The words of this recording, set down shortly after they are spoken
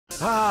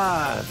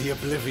Ah, the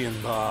Oblivion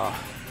Bar.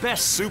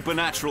 Best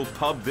supernatural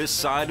pub this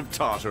side of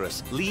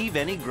Tartarus. Leave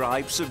any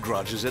gripes or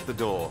grudges at the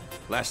door.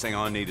 Last thing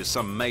I need is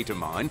some mate of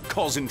mine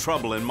causing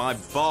trouble in my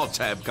bar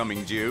tab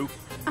coming due.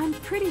 I'm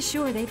pretty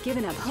sure they've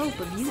given up hope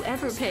of you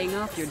ever paying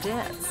off your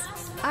debts.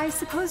 I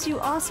suppose you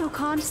also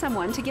conned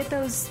someone to get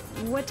those,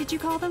 what did you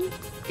call them?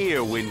 Ear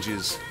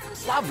whinges.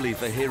 Lovely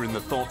for hearing the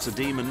thoughts of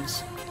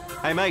demons.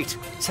 Hey mate,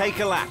 take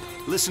a lap.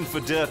 Listen for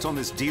dirt on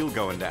this deal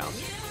going down.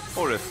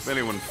 Or if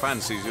anyone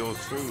fancies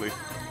yours truly.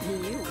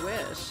 You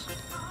wish.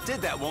 Did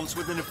that once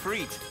with an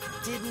Ifrit.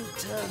 Didn't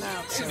turn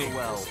out so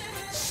well.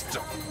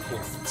 Stop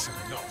warming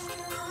enough.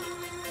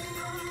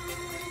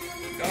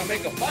 Gotta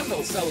make a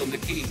bundle selling the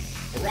key.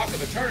 The Rock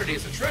of Eternity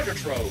is a treasure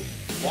trove.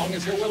 As long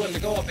as you're willing to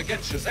go up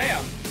against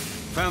Shazam.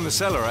 Found the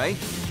cellar, eh?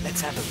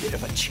 Let's have a bit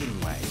of a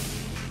chinwag.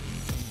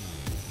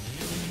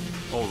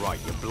 All right,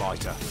 you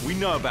blighter. We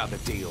know about the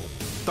deal.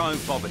 Don't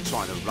bother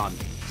trying to run.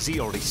 Z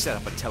already set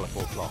up a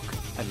teleport block.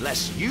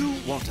 Unless you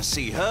want to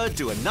see her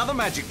do another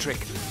magic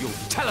trick, you'll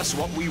tell us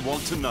what we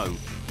want to know.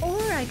 Or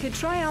I could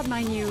try out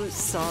my new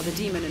Saw the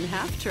Demon in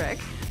Half trick.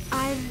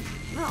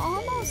 I've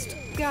almost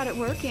got it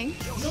working.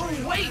 No,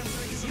 wait!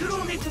 You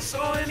don't need to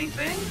saw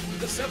anything.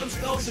 The 7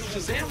 spells of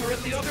Shazam are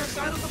at the other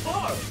side of the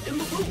bar, in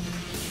the loop.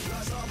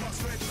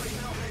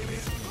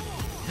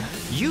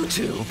 You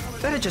two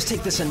better just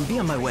take this and be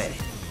on my way.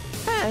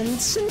 And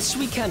since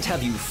we can't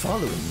have you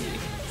following me,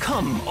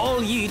 come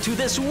all ye to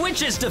this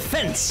witch's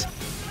defense!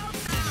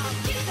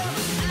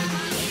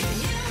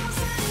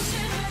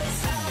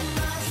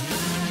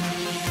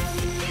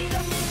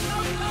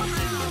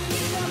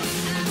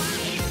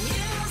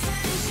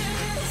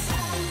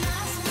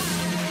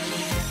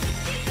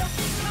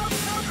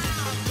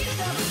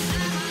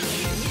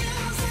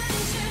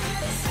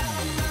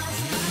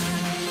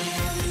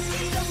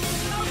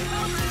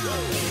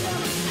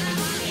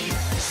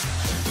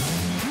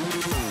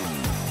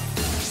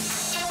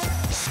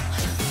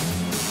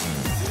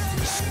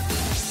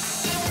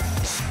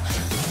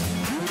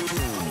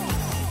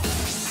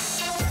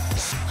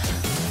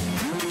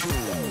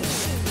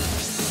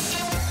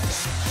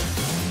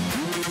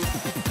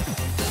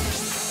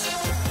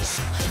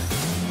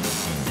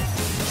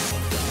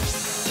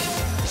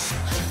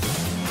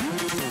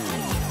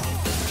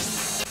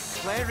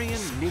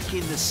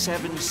 Nicking the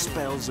 7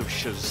 spells of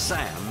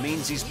Shazam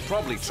means he's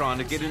probably trying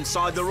to get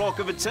inside the Rock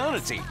of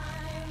Eternity.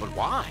 But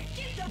why?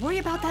 Worry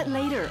about that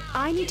later.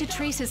 I need to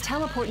trace his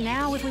teleport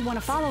now if we want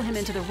to follow him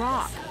into the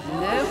rock.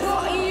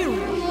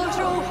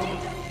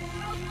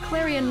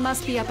 Clarion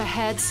must be up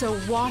ahead, so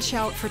watch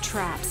out for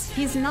traps.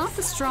 He's not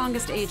the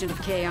strongest agent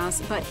of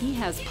chaos, but he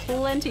has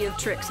plenty of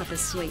tricks up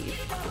his sleeve.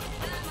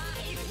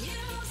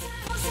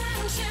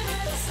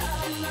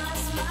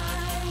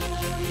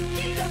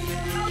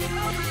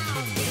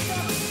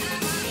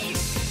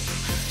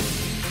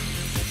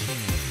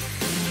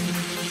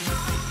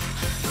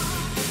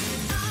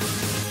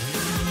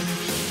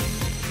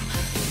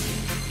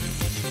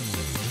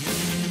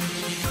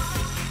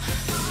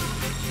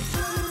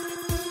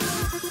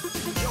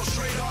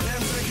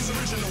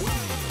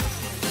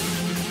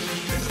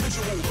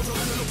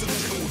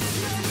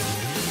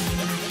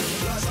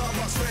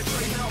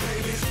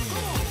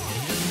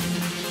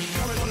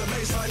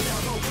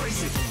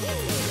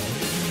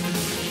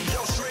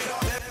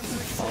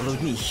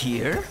 Followed me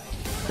here?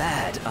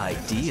 Bad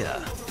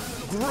idea.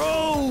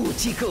 Grow,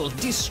 Tickle!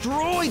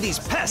 Destroy these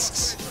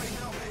pests!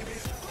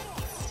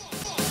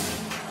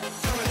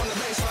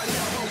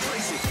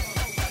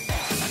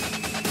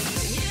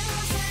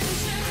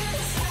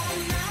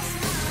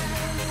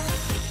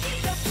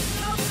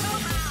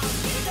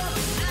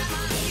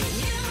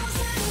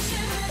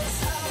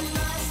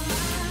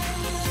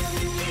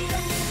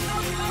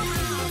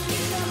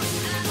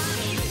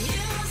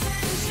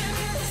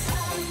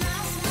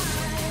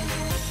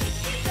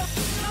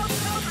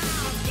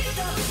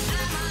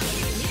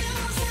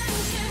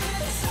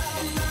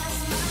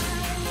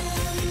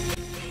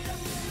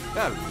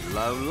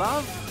 Hello,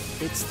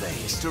 love. It's the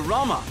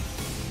Historama.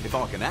 If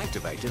I can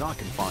activate it, I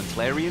can find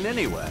Clarion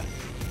anywhere.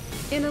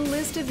 In a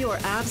list of your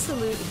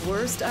absolute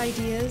worst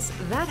ideas,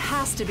 that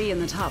has to be in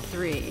the top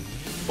 3.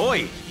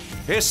 Oi!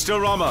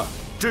 Historama!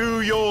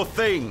 Do your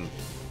thing!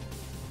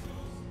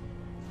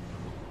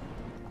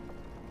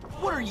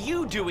 What are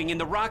you doing in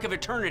the Rock of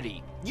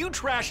Eternity? You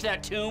trashed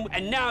that tomb,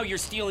 and now you're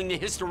stealing the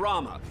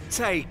Historama.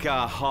 Take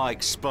a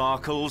hike,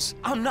 Sparkles.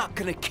 I'm not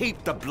gonna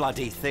keep the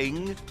bloody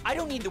thing. I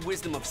don't need the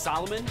wisdom of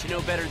Solomon to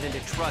know better than to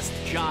trust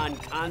John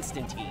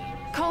Constantine.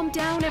 Calm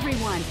down,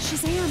 everyone.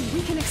 Shazam,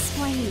 we can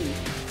explain.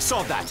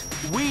 Sod that.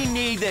 We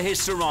need the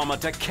Historama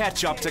to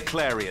catch up to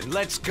Clarion.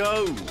 Let's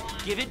go.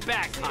 Give it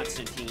back,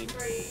 Constantine.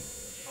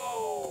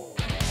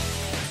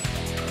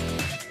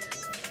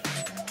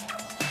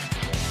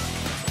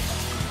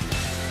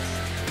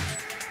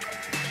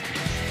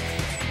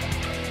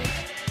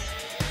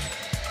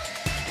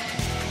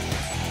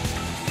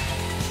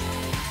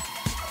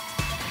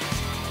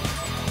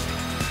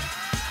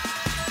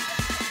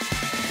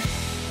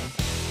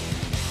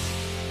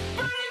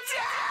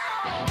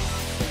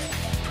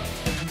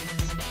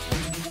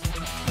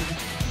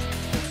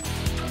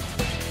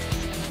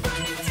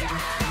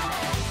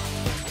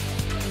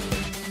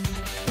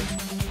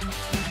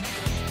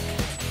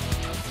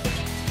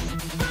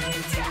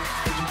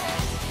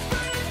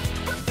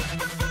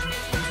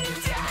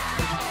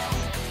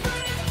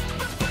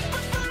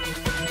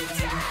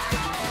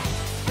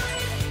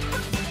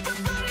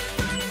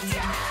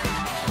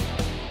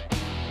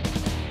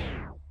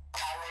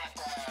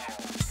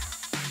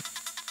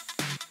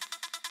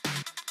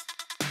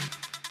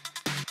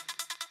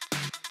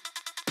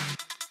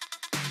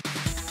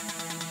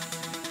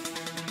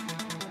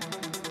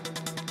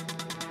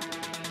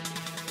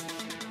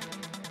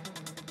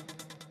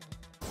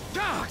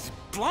 Ah,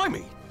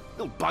 blimey!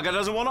 Little bugger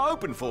doesn't want to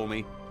open for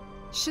me.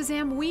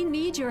 Shazam, we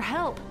need your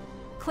help.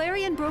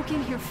 Clarion broke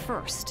in here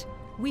first.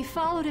 We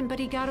followed him, but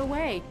he got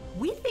away.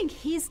 We think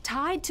he's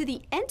tied to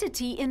the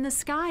entity in the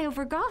sky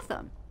over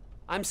Gotham.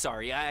 I'm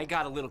sorry, I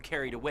got a little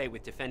carried away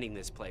with defending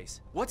this place.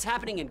 What's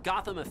happening in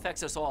Gotham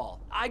affects us all.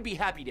 I'd be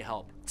happy to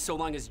help, so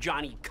long as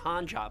Johnny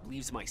Conjob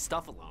leaves my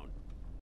stuff alone.